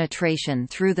bone's penetration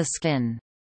through the skin.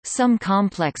 Some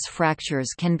complex fractures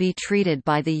can be treated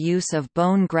by the use of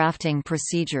bone grafting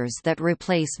procedures that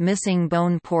replace missing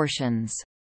bone portions.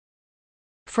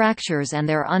 Fractures and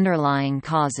their underlying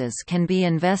causes can be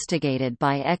investigated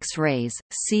by X-rays,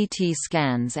 CT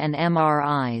scans and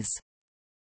MRIs.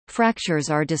 Fractures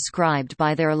are described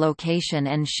by their location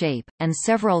and shape, and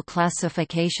several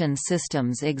classification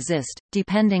systems exist,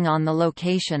 depending on the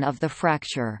location of the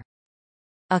fracture.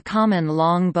 A common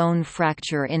long bone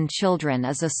fracture in children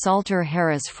is a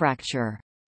Salter-Harris fracture.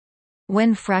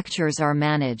 When fractures are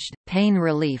managed, pain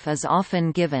relief is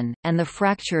often given, and the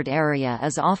fractured area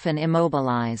is often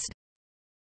immobilized.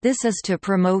 This is to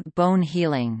promote bone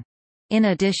healing. In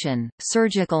addition,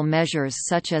 surgical measures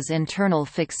such as internal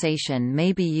fixation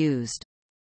may be used.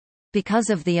 Because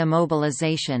of the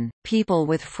immobilization, people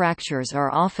with fractures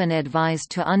are often advised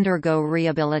to undergo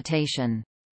rehabilitation.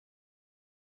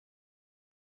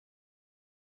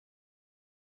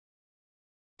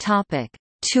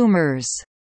 Tumors.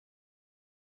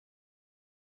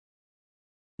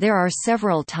 There are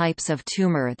several types of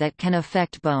tumor that can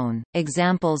affect bone.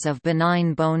 Examples of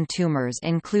benign bone tumors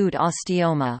include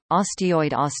osteoma,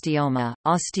 osteoid osteoma,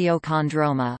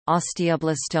 osteochondroma,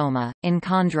 osteoblastoma,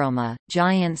 enchondroma,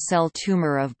 giant cell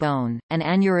tumor of bone, and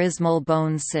aneurysmal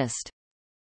bone cyst.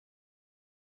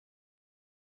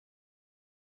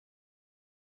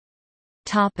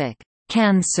 Topic: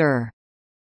 Cancer.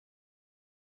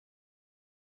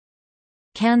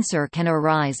 Cancer can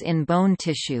arise in bone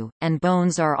tissue, and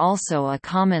bones are also a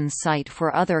common site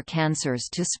for other cancers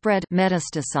to spread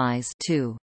metastasize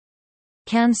to.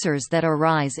 Cancers that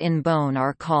arise in bone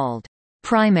are called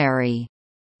primary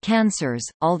cancers,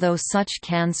 although such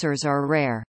cancers are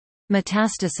rare.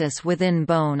 Metastasis within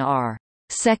bone are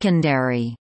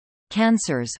secondary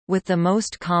cancers, with the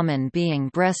most common being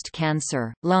breast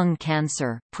cancer, lung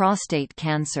cancer, prostate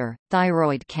cancer,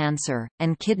 thyroid cancer,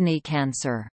 and kidney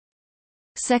cancer.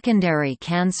 Secondary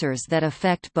cancers that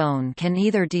affect bone can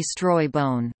either destroy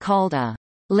bone, called a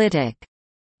lytic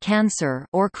cancer,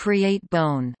 or create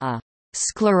bone, a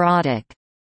sclerotic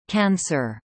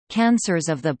cancer. Cancers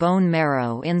of the bone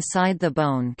marrow inside the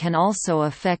bone can also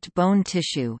affect bone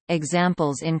tissue,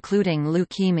 examples including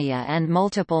leukemia and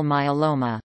multiple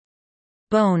myeloma.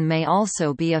 Bone may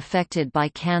also be affected by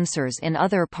cancers in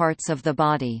other parts of the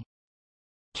body.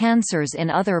 Cancers in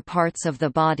other parts of the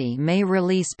body may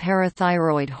release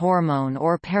parathyroid hormone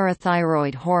or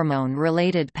parathyroid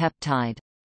hormone-related peptide.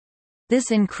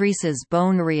 This increases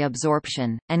bone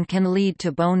reabsorption, and can lead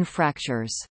to bone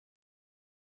fractures.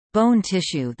 Bone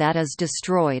tissue that is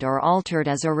destroyed or altered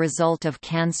as a result of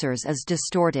cancers is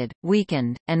distorted,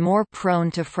 weakened, and more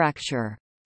prone to fracture.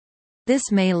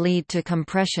 This may lead to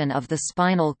compression of the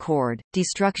spinal cord,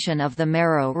 destruction of the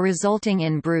marrow resulting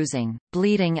in bruising,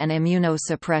 bleeding and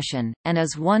immunosuppression, and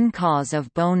is one cause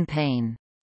of bone pain.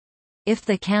 If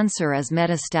the cancer is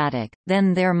metastatic,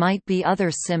 then there might be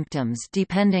other symptoms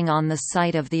depending on the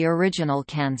site of the original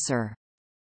cancer.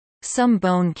 Some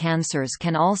bone cancers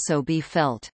can also be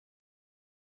felt.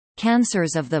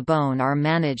 Cancers of the bone are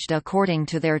managed according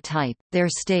to their type, their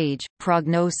stage,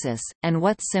 prognosis, and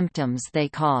what symptoms they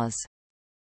cause.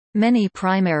 Many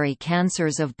primary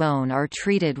cancers of bone are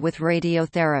treated with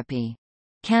radiotherapy.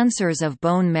 Cancers of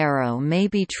bone marrow may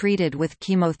be treated with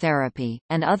chemotherapy,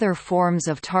 and other forms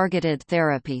of targeted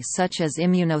therapy such as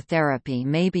immunotherapy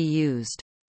may be used.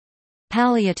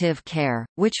 Palliative care,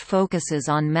 which focuses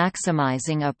on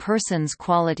maximizing a person's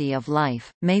quality of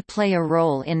life, may play a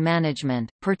role in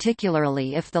management,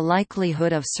 particularly if the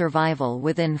likelihood of survival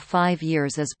within 5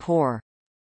 years is poor.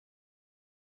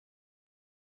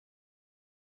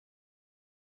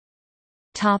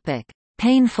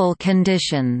 Painful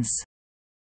conditions.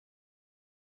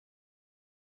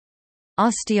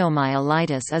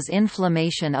 Osteomyelitis is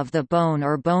inflammation of the bone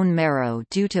or bone marrow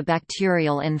due to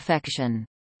bacterial infection.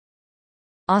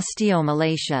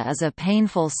 Osteomalacia is a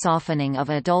painful softening of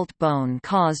adult bone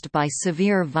caused by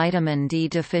severe vitamin D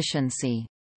deficiency.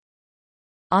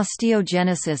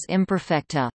 Osteogenesis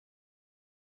imperfecta.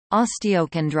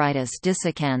 Osteochondritis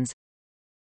dissecans.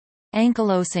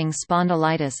 Ankylosing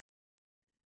spondylitis.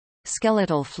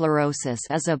 Skeletal fluorosis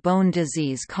is a bone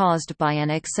disease caused by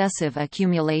an excessive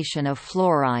accumulation of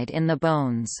fluoride in the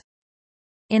bones.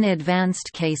 In advanced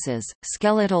cases,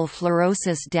 skeletal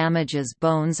fluorosis damages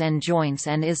bones and joints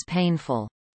and is painful.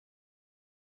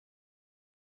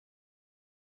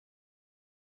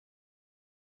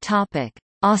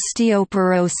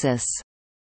 Osteoporosis.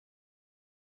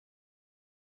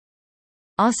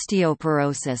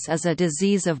 Osteoporosis is a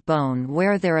disease of bone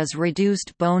where there is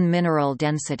reduced bone mineral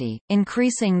density,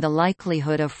 increasing the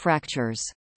likelihood of fractures.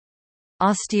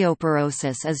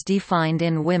 Osteoporosis is defined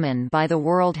in women by the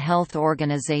World Health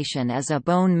Organization as a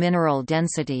bone mineral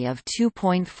density of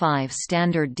 2.5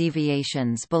 standard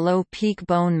deviations below peak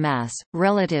bone mass,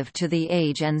 relative to the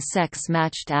age and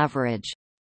sex-matched average.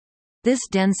 This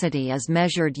density is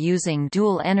measured using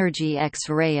dual-energy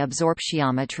X-ray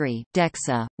absorptiometry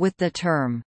 (DEXA), with the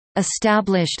term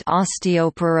established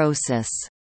osteoporosis,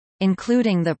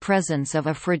 including the presence of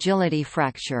a fragility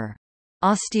fracture.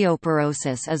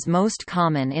 Osteoporosis is most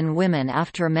common in women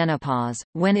after menopause,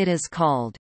 when it is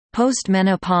called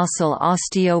postmenopausal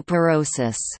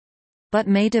osteoporosis, but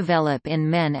may develop in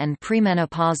men and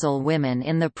premenopausal women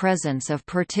in the presence of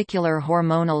particular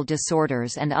hormonal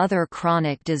disorders and other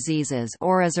chronic diseases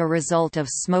or as a result of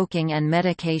smoking and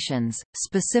medications,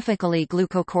 specifically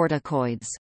glucocorticoids.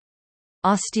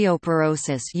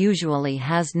 Osteoporosis usually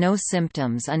has no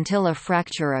symptoms until a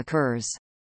fracture occurs.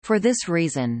 For this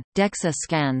reason, DEXA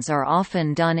scans are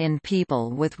often done in people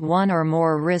with one or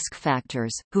more risk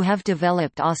factors, who have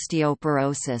developed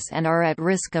osteoporosis and are at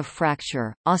risk of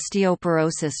fracture.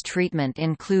 Osteoporosis treatment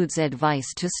includes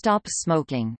advice to stop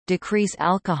smoking, decrease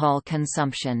alcohol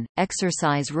consumption,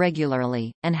 exercise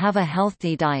regularly, and have a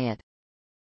healthy diet.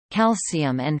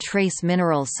 Calcium and trace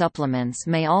mineral supplements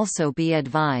may also be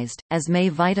advised, as may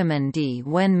vitamin D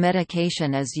when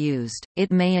medication is used.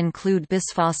 It may include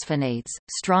bisphosphonates,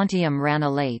 strontium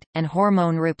ranelate, and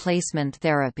hormone replacement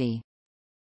therapy.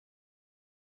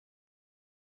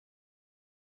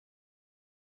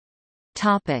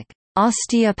 Topic: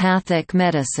 Osteopathic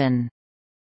medicine.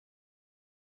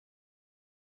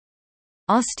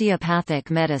 Osteopathic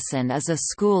medicine is a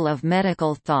school of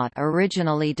medical thought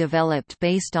originally developed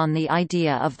based on the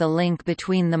idea of the link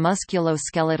between the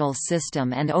musculoskeletal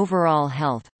system and overall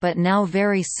health, but now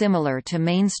very similar to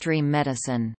mainstream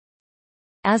medicine.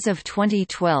 As of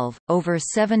 2012, over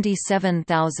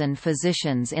 77,000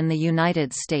 physicians in the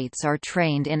United States are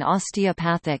trained in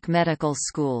osteopathic medical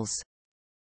schools.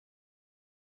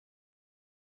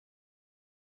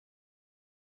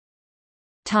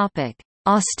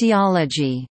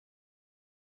 Osteology.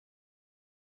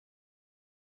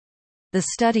 The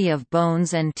study of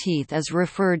bones and teeth is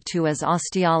referred to as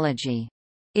osteology.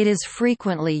 It is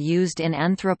frequently used in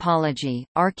anthropology,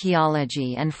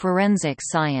 archaeology and forensic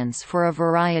science for a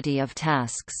variety of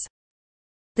tasks.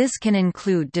 This can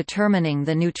include determining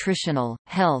the nutritional,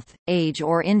 health, age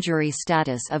or injury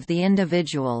status of the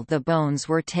individual the bones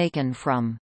were taken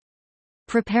from.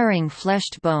 Preparing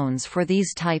fleshed bones for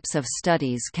these types of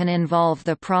studies can involve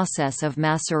the process of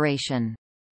maceration.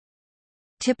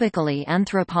 Typically,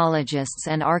 anthropologists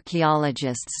and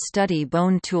archaeologists study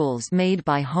bone tools made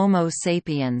by Homo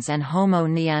sapiens and Homo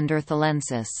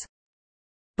neanderthalensis.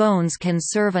 Bones can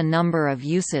serve a number of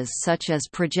uses such as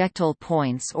projectile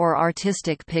points or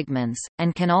artistic pigments,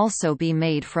 and can also be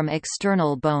made from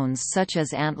external bones such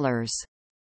as antlers.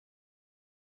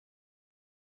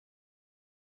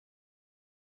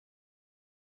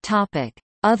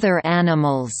 Other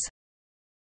animals.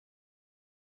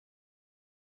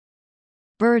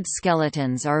 Bird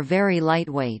skeletons are very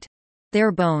lightweight.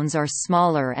 Their bones are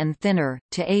smaller and thinner,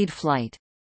 to aid flight.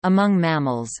 Among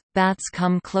mammals, bats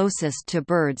come closest to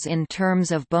birds in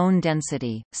terms of bone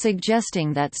density,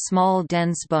 suggesting that small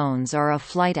dense bones are a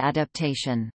flight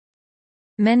adaptation.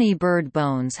 Many bird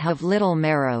bones have little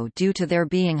marrow due to their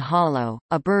being hollow.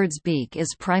 A bird's beak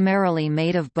is primarily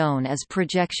made of bone as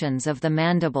projections of the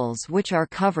mandibles which are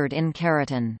covered in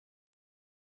keratin.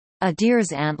 A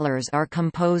deer's antlers are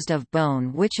composed of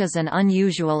bone, which is an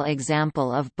unusual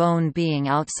example of bone being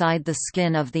outside the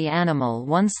skin of the animal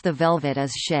once the velvet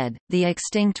is shed. The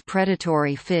extinct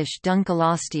predatory fish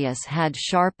Dunkleosteus had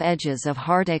sharp edges of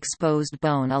hard exposed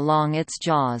bone along its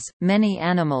jaws. Many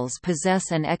animals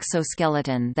possess an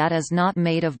exoskeleton that is not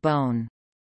made of bone.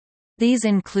 These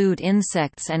include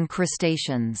insects and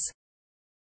crustaceans.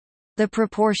 The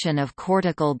proportion of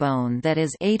cortical bone that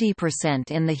is 80%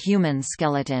 in the human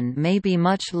skeleton may be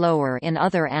much lower in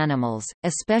other animals,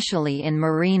 especially in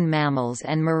marine mammals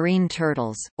and marine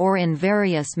turtles, or in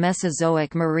various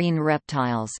Mesozoic marine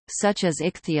reptiles, such as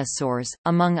ichthyosaurs,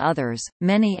 among others.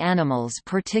 Many animals,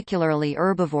 particularly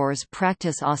herbivores,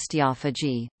 practice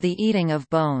osteophagy, the eating of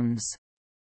bones.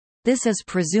 This is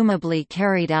presumably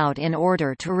carried out in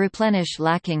order to replenish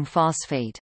lacking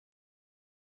phosphate.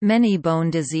 Many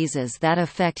bone diseases that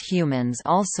affect humans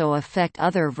also affect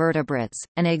other vertebrates.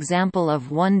 An example of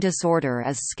one disorder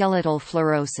is skeletal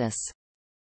fluorosis.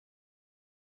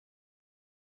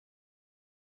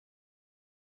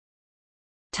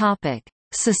 Topic: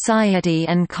 Society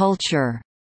and culture.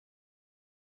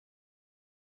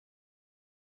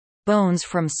 Bones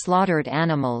from slaughtered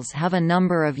animals have a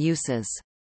number of uses.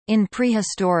 In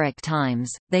prehistoric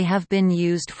times, they have been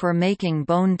used for making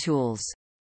bone tools.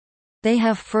 They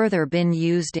have further been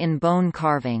used in bone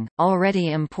carving, already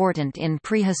important in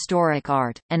prehistoric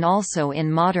art, and also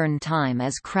in modern time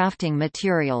as crafting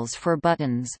materials for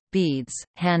buttons, beads,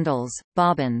 handles,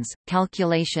 bobbins,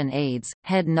 calculation aids,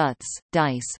 head nuts,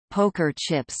 dice, poker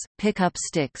chips, pickup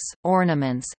sticks,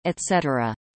 ornaments,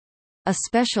 etc. A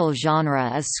special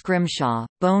genre is scrimshaw.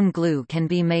 Bone glue can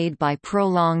be made by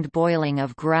prolonged boiling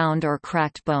of ground or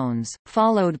cracked bones,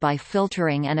 followed by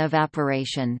filtering and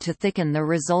evaporation to thicken the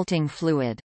resulting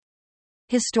fluid.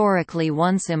 Historically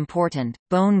once important,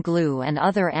 bone glue and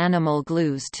other animal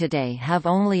glues today have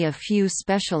only a few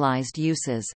specialized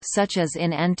uses, such as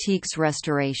in antiques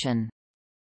restoration.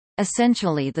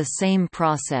 Essentially the same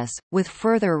process, with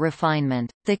further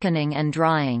refinement, thickening and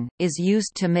drying, is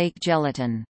used to make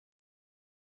gelatin.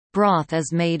 Broth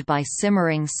is made by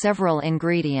simmering several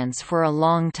ingredients for a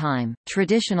long time,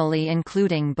 traditionally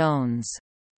including bones.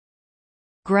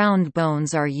 Ground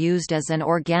bones are used as an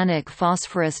organic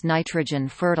phosphorus-nitrogen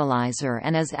fertilizer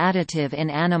and as additive in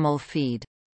animal feed.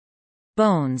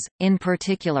 Bones, in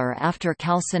particular after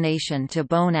calcination to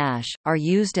bone ash, are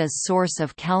used as source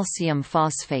of calcium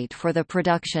phosphate for the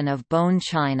production of bone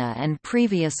china and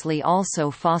previously also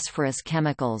phosphorus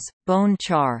chemicals. Bone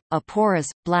char, a porous,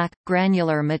 black,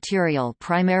 granular material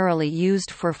primarily used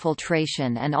for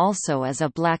filtration and also as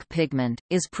a black pigment,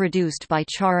 is produced by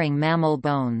charring mammal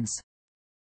bones.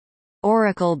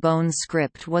 Oracle bone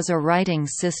script was a writing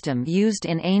system used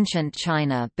in ancient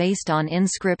China based on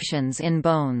inscriptions in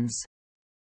bones.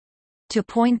 To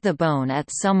point the bone at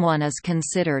someone is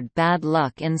considered bad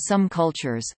luck in some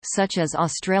cultures, such as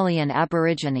Australian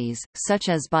Aborigines, such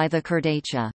as by the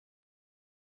Kurdacha.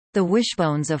 The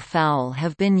wishbones of fowl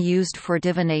have been used for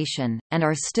divination, and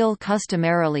are still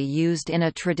customarily used in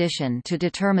a tradition to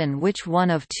determine which one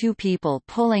of two people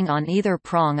pulling on either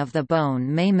prong of the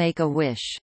bone may make a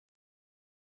wish.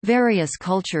 Various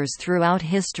cultures throughout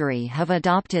history have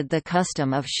adopted the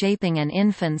custom of shaping an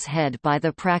infant's head by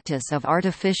the practice of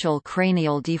artificial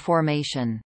cranial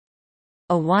deformation.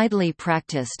 A widely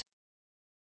practiced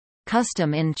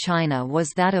custom in China was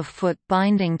that of foot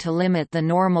binding to limit the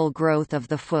normal growth of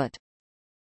the foot.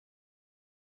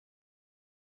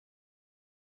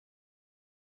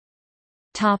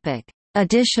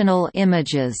 Additional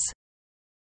images.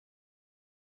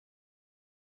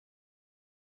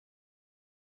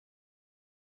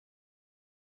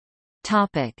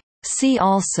 See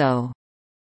also: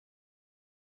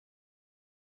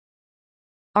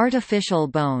 Artificial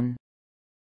bone,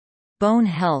 Bone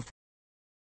health,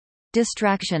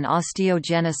 Distraction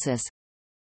osteogenesis,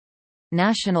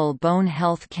 National Bone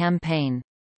Health Campaign,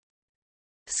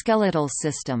 Skeletal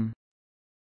system.